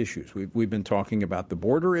tough issues. We've been talking about the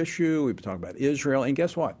border issue. We've been talking about Israel. And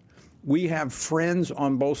guess what? We have friends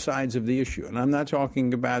on both sides of the issue. And I'm not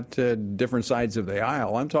talking about different sides of the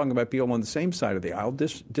aisle. I'm talking about people on the same side of the aisle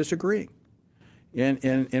disagreeing.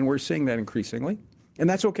 And we're seeing that increasingly. And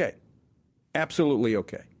that's okay. Absolutely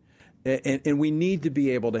okay. And we need to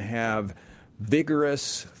be able to have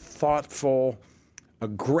vigorous, thoughtful,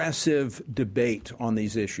 aggressive debate on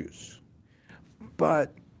these issues.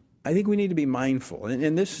 But I think we need to be mindful.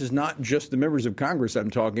 And this is not just the members of Congress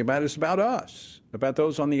I'm talking about. It's about us, about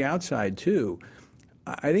those on the outside, too.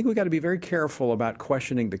 I think we've got to be very careful about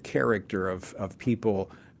questioning the character of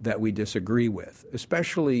people that we disagree with,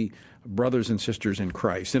 especially brothers and sisters in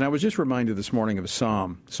Christ. And I was just reminded this morning of a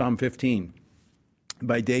Psalm 15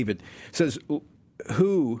 by David. It says,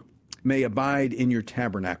 "Who may abide in your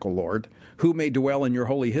tabernacle, Lord? Who may dwell in your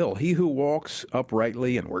holy hill? He who walks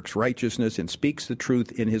uprightly and works righteousness and speaks the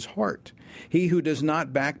truth in his heart. He who does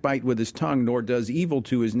not backbite with his tongue, nor does evil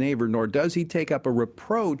to his neighbor, nor does he take up a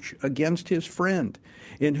reproach against his friend,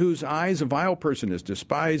 in whose eyes a vile person is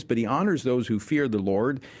despised, but he honors those who fear the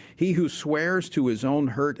Lord. He who swears to his own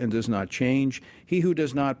hurt and does not change. He who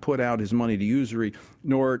does not put out his money to usury,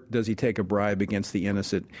 nor does he take a bribe against the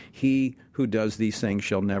innocent. He who does these things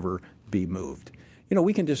shall never be moved."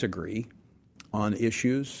 We can disagree on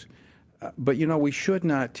issues, but we should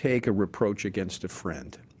not take a reproach against a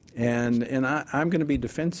friend. And I'm going to be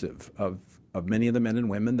defensive of many of the men and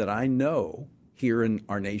women that I know here in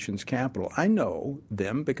our nation's capital. I know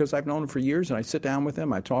them because I've known them for years, and I sit down with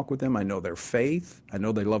them, I talk with them, I know their faith, I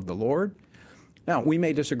know they love the Lord. Now, we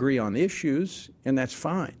may disagree on issues, and that's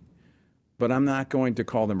fine, but I'm not going to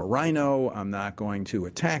call them a rhino. I'm not going to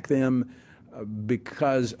attack them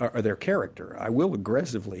because of their character. I will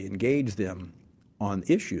aggressively engage them on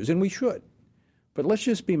issues, and we should. But let's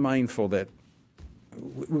just be mindful that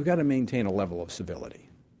we've got to maintain a level of civility.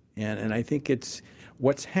 And I think it's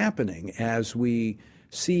what's happening as we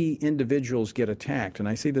see individuals get attacked, and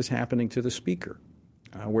I see this happening to the speaker,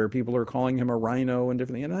 where people are calling him a rhino and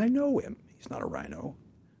different things, and I know him. He's not a rhino.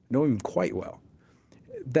 I know him quite well.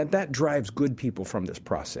 That drives good people from this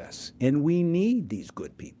process, and we need these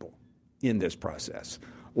good people in this process.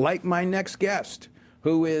 Like my next guest,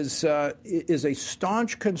 who is a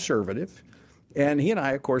staunch conservative, and he and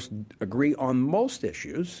I, of course, agree on most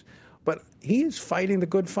issues, but he is fighting the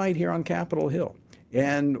good fight here on Capitol Hill.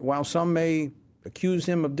 And while some may accuse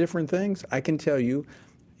him of different things, I can tell you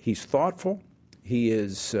he's thoughtful, he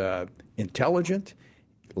is intelligent,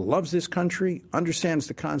 loves this country, understands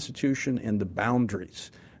the Constitution and the boundaries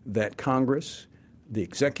that Congress, the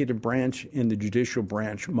executive branch, and the judicial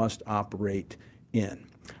branch must operate in.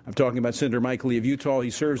 I'm talking about Senator Mike Lee of Utah. He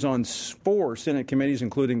serves on 4 Senate committees,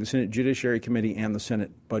 including the Senate Judiciary Committee and the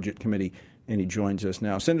Senate Budget Committee, and he joins us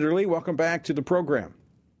now. Senator Lee, welcome back to the program.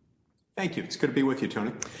 Thank you. It's good to be with you,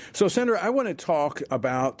 Tony. So, Senator, I want to talk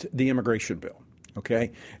about the immigration bill,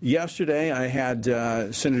 okay? Yesterday, I had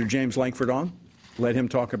Senator James Lankford on, let him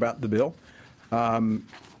talk about the bill.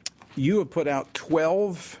 You have put out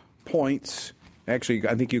 12 points. Actually,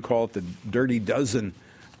 I think you call it the dirty dozen,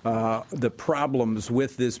 the problems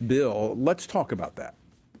with this bill. Let's talk about that.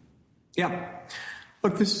 Yeah.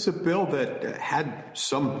 Look, this is a bill that had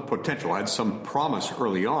some potential, had some promise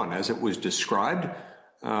early on. As it was described,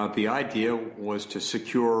 the idea was to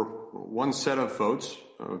secure one set of votes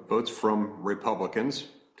from Republicans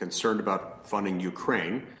concerned about funding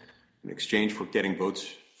Ukraine in exchange for getting votes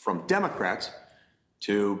from Democrats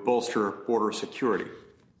to bolster border security.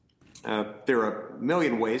 There are a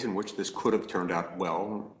million ways in which this could have turned out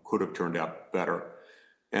well, could have turned out better.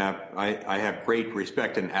 I have great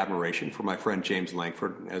respect and admiration for my friend James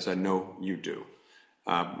Lankford, as I know you do.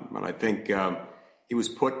 And I think he was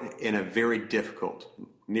put in a very difficult,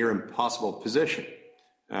 near impossible position.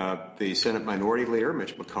 The Senate Minority Leader,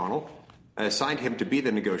 Mitch McConnell, assigned him to be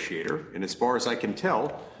the negotiator, and as far as I can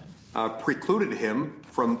tell, precluded him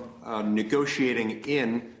from negotiating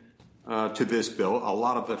in to this bill a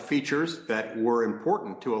lot of the features that were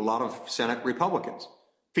important to a lot of Senate Republicans.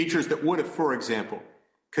 Features that would have, for example,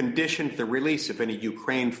 conditioned the release of any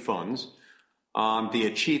Ukraine funds on the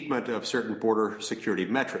achievement of certain border security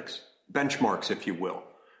metrics, benchmarks, if you will,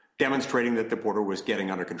 demonstrating that the border was getting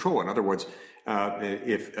under control. In other words,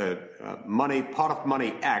 if pot of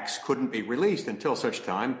money X couldn't be released until such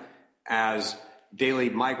time as daily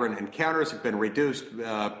migrant encounters have been reduced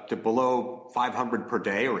to below 500 per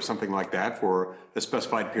day or something like that for a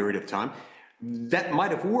specified period of time, that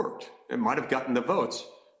might have worked. It might have gotten the votes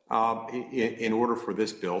in order for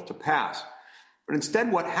this bill to pass. But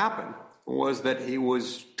instead what happened was that he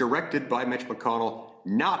was directed by Mitch McConnell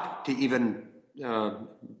not to even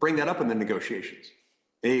bring that up in the negotiations.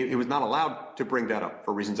 He was not allowed to bring that up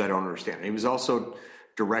for reasons I don't understand. He was also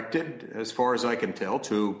directed, as far as I can tell,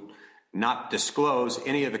 to not disclose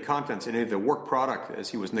any of the contents, any of the work product as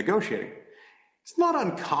he was negotiating. It's not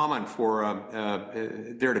uncommon for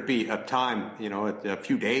there to be a time, a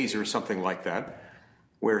few days or something like that,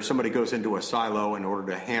 where somebody goes into a silo in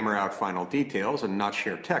order to hammer out final details and not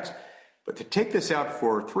share text. But to take this out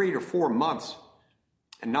for 3 to 4 months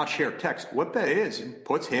and not share text, what that is, it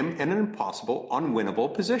puts him in an impossible,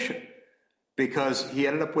 unwinnable position, because he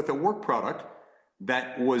ended up with a work product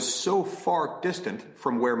that was so far distant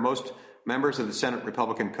from where most members of the Senate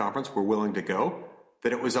Republican Conference were willing to go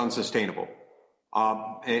that it was unsustainable.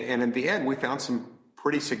 And in the end, we found some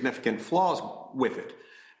pretty significant flaws with it.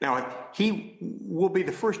 Now, he will be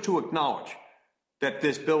the first to acknowledge that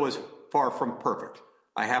this bill is far from perfect.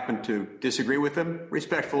 I happen to disagree with him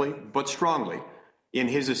respectfully, but strongly, in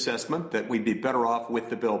his assessment that we'd be better off with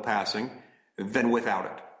the bill passing than without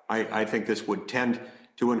it. I think this would tend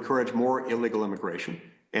to encourage more illegal immigration,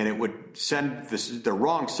 and it would send the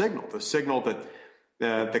wrong signal, the signal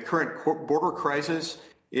that the current border crisis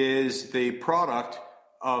is the product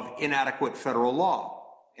of inadequate federal law,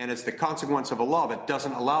 and it's the consequence of a law that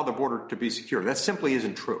doesn't allow the border to be secure. That simply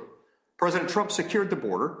isn't true. President Trump secured the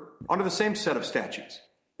border under the same set of statutes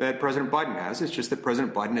that President Biden has. It's just that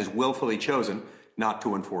President Biden has willfully chosen not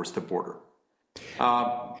to enforce the border.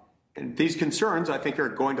 And these concerns, I think, are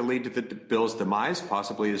going to lead to the bill's demise,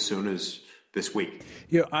 possibly as soon as this week.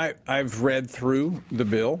 I've read through the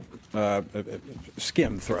bill,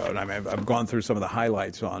 skimmed through it. I mean, I've gone through some of the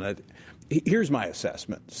highlights on it. Here's my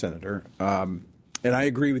assessment, Senator. And I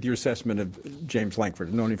agree with your assessment of James Lankford.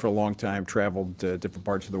 I've known him for a long time, traveled to different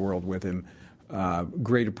parts of the world with him.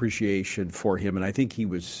 Great appreciation for him. And I think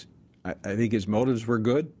I think his motives were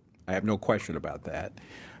good. I have no question about that.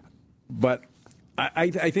 But I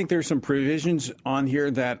think there's some provisions on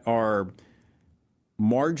here that are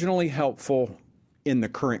marginally helpful in the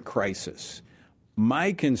current crisis.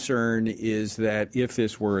 My concern is that if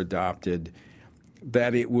this were adopted,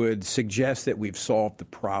 that it would suggest that we've solved the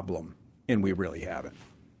problem, and we really haven't.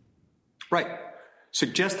 Right.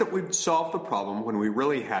 Suggest that we've solved the problem when we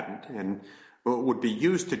really hadn't, and would be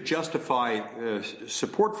used to justify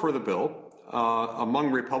support for the bill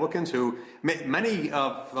among Republicans who, many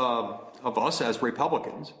of us as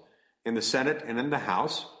Republicans in the Senate and in the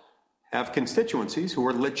House, have constituencies who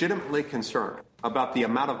are legitimately concerned about the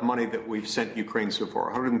amount of money that we've sent Ukraine so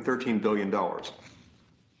far, $113 billion.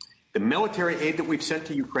 The military aid that we've sent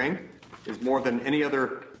to Ukraine is more than any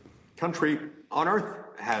other country on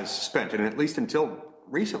earth has spent, and at least until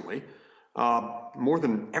recently, more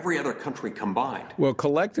than every other country combined. Well,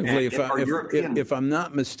 collectively, if I'm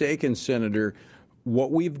not mistaken, Senator,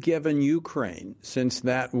 what we've given Ukraine since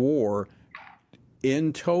that war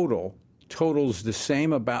in total totals the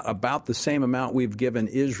same about the same amount we've given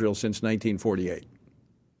Israel since 1948.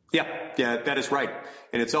 Yeah, that is right.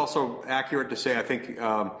 And it's also accurate to say, I think,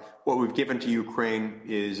 what we've given to Ukraine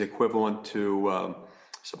is equivalent to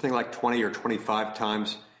something like 20 or 25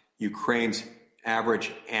 times Ukraine's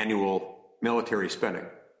average annual military spending,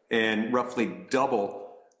 and roughly double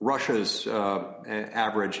Russia's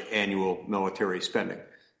average annual military spending.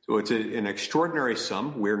 So it's an extraordinary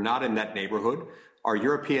sum. We're not in that neighborhood. Our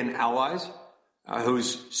European allies,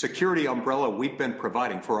 whose security umbrella we've been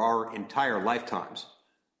providing for our entire lifetimes,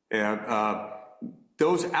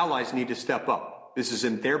 those allies need to step up. This is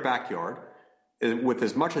in their backyard. With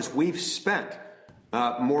as much as we've spent,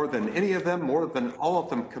 more than any of them, more than all of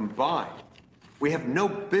them combined, we have no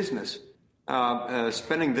business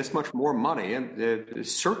spending this much more money, and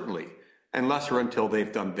certainly unless or until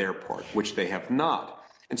they've done their part, which they have not.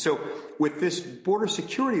 And so with this border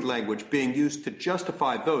security language being used to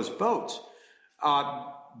justify those votes,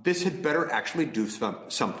 this had better actually do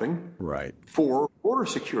something for border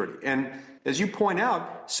security. And as you point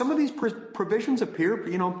out, some of these provisions appear,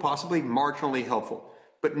 possibly marginally helpful,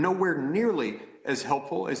 but nowhere nearly as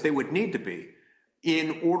helpful as they would need to be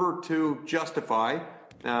in order to justify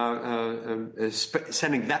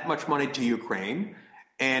sending that much money to Ukraine,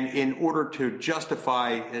 and in order to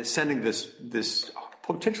justify sending this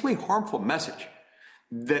potentially harmful message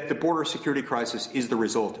that the border security crisis is the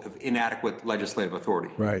result of inadequate legislative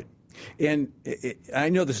authority. Right. And I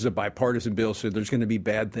know this is a bipartisan bill, so there's going to be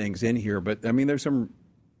bad things in here, but I mean, there's some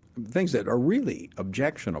things that are really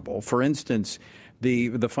objectionable. For instance,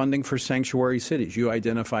 the funding for sanctuary cities. You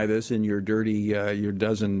identify this in your your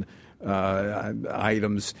dozen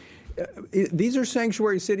items. These are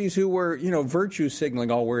sanctuary cities who were, virtue signaling,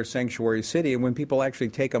 we're a sanctuary city. And when people actually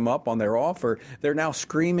take them up on their offer, they're now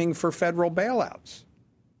screaming for federal bailouts.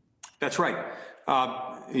 That's right.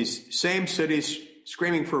 These same cities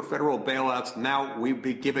screaming for federal bailouts, now we'd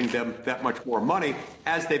be giving them that much more money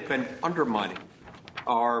as they've been undermining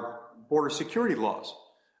our border security laws.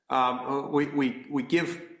 We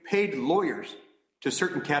give paid lawyers to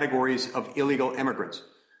certain categories of illegal immigrants.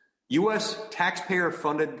 U.S.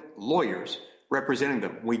 taxpayer-funded lawyers representing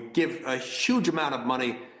them. We give a huge amount of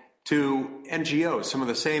money to NGOs, some of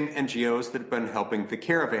the same NGOs that have been helping the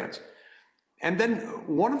caravans. And then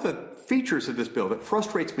one of the features of this bill that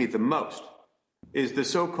frustrates me the most is the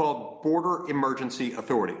so-called Border Emergency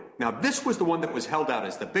Authority. Now, this was the one that was held out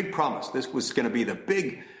as the big promise. This was going to be the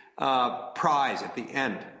big prize at the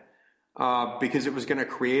end because it was going to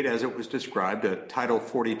create, as it was described, a Title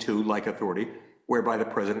 42-like authority whereby the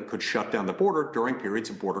president could shut down the border during periods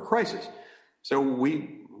of border crisis. So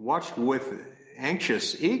we watched with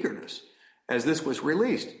anxious eagerness as this was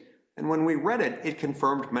released. And when we read it, it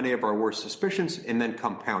confirmed many of our worst suspicions and then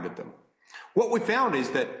compounded them. What we found is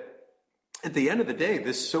that at the end of the day,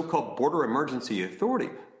 this so-called Border Emergency Authority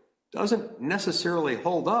doesn't necessarily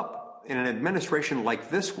hold up in an administration like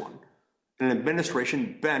this one, an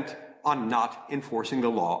administration bent on not enforcing the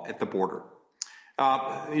law at the border.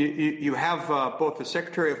 You have both the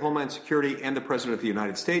Secretary of Homeland Security and the President of the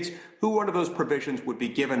United States, who under those provisions would be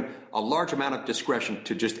given a large amount of discretion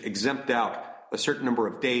to just exempt out a certain number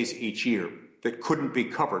of days each year that couldn't be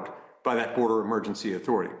covered by that Border Emergency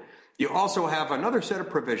Authority. You also have another set of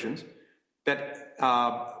provisions that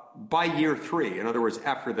by year 3, in other words,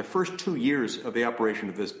 after the first 2 years of the operation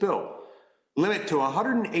of this bill, limit to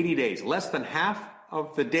 180 days, less than half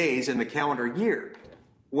of the days in the calendar year,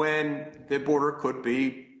 when the border could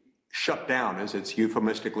be shut down, as it's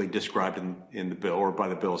euphemistically described in the bill or by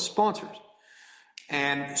the bill's sponsors.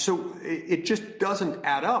 And so it just doesn't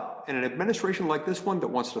add up. And an administration like this one that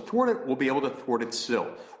wants to thwart it will be able to thwart it still.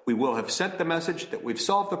 We will have sent the message that we've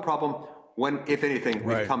solved the problem when, if anything,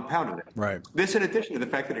 we've compounded it. Right. This in addition to the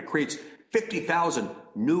fact that it creates 50,000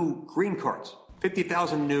 new green cards,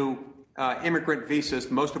 50,000 new immigrant visas,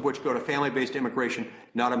 most of which go to family-based immigration,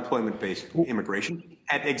 not employment-based immigration,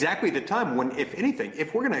 at exactly the time when, if anything,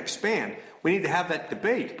 if we're going to expand, we need to have that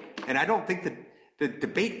debate. And I don't think that the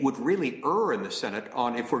debate would really err in the Senate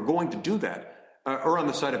on, if we're going to do that, err on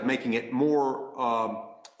the side of making it more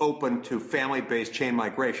open to family-based chain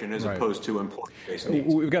migration as opposed to employment-based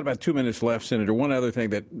needs. We've got about 2 minutes left, Senator. One other thing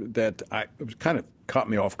that kind of caught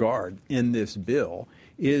me off guard in this bill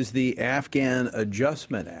is the Afghan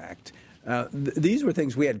Adjustment Act. These were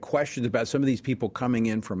things we had questions about, some of these people coming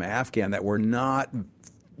in from Afghan that were not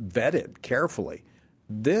vetted carefully.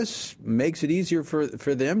 This makes it easier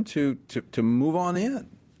for them to move on in.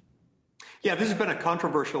 Yeah, this has been a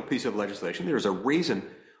controversial piece of legislation. There's a reason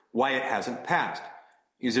why it hasn't passed.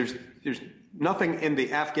 Because there's nothing in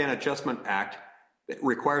the Afghan Adjustment Act that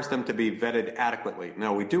requires them to be vetted adequately.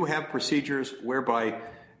 Now, we do have procedures whereby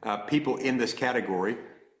people in this category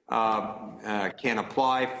can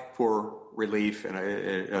apply for relief and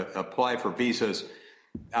apply for visas.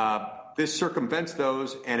 This circumvents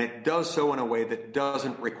those, and it does so in a way that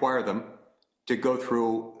doesn't require them to go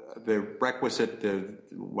through the requisite,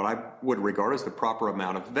 what I would regard as the proper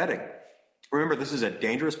amount of vetting. Remember, this is a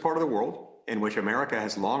dangerous part of the world in which America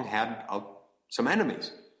has long had some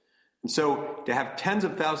enemies. And so to have tens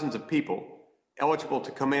of thousands of people eligible to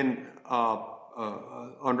come in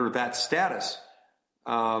under that status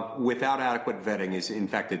without adequate vetting is, in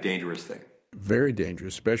fact, a dangerous thing. Very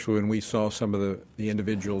dangerous, especially when we saw some of the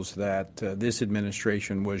individuals that this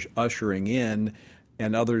administration was ushering in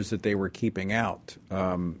and others that they were keeping out.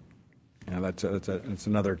 That's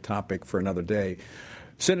another topic for another day.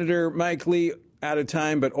 Senator Mike Lee, out of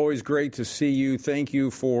time, but always great to see you. Thank you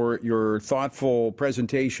for your thoughtful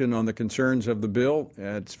presentation on the concerns of the bill.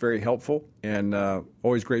 It's very helpful, and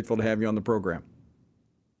always grateful to have you on the program.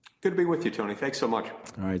 Good to be with you, Tony. Thanks so much.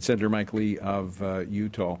 All right, Senator Mike Lee of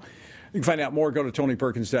Utah. You can find out more. Go to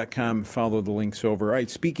TonyPerkins.com. Follow the links over. All right,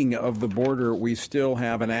 speaking of the border, we still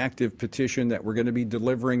have an active petition that we're going to be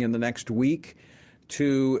delivering in the next week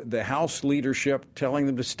to the House leadership, telling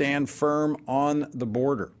them to stand firm on the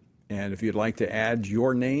border. And if you'd like to add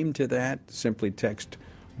your name to that, simply text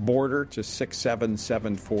BORDER to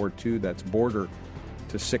 67742. That's BORDER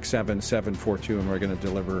to 67742, and we're going to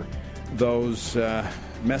deliver those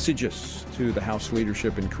messages to the House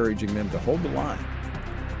leadership, encouraging them to hold the line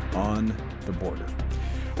on the border.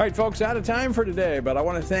 All right, folks, out of time for today, but I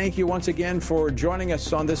want to thank you once again for joining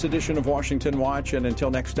us on this edition of Washington Watch. And until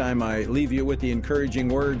next time, I leave you with the encouraging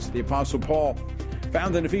words of the Apostle Paul,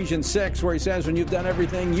 found in Ephesians 6, where he says, when you've done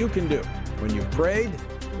everything you can do, when you've prayed,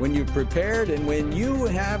 when you've prepared, and when you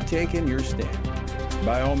have taken your stand,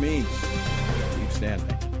 by all means, keep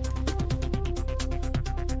standing.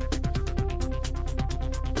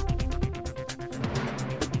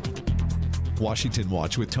 Washington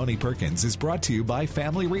Watch with Tony Perkins is brought to you by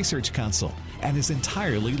Family Research Council and is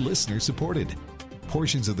entirely listener-supported.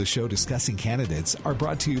 Portions of the show discussing candidates are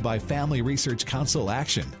brought to you by Family Research Council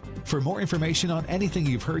Action. For more information on anything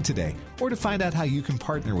you've heard today, or to find out how you can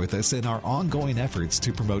partner with us in our ongoing efforts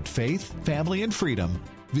to promote faith, family, and freedom,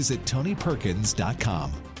 visit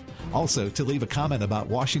TonyPerkins.com. Also, to leave a comment about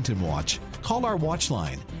Washington Watch, call our watch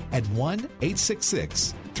line at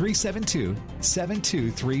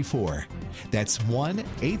 1-866-372-7234. That's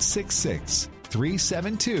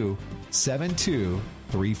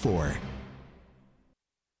 1-866-372-7234.